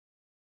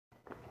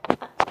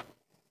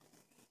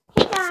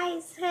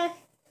guys,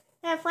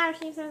 Flower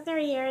Stream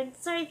 730 here, and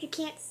sorry if you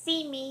can't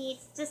see me,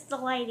 it's just the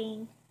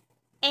lighting.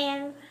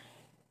 And,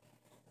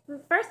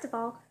 first of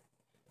all,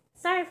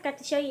 sorry I forgot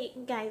to show you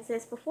guys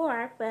this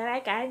before, but I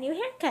got a new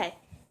haircut.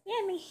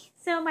 Yeah,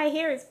 so my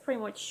hair is pretty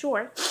much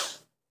short.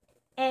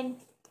 And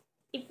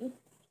if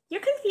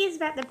you're confused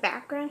about the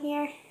background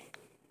here,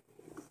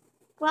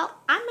 well,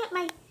 I'm at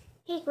my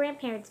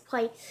grandparents'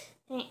 place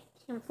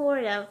in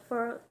Florida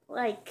for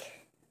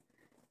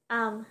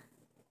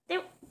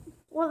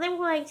they were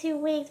like 2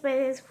 weeks, but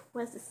this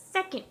was the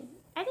second.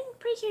 I think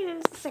pretty sure it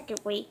was the second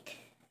week.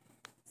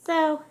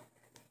 So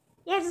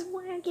yeah, just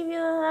wanted to give you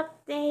an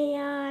update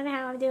on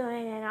how I'm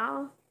doing and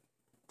all.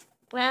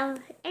 Well,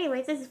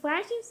 anyways, this is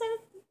Flash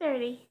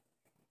 730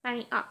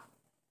 signing off.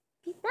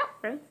 Peace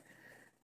out, bro.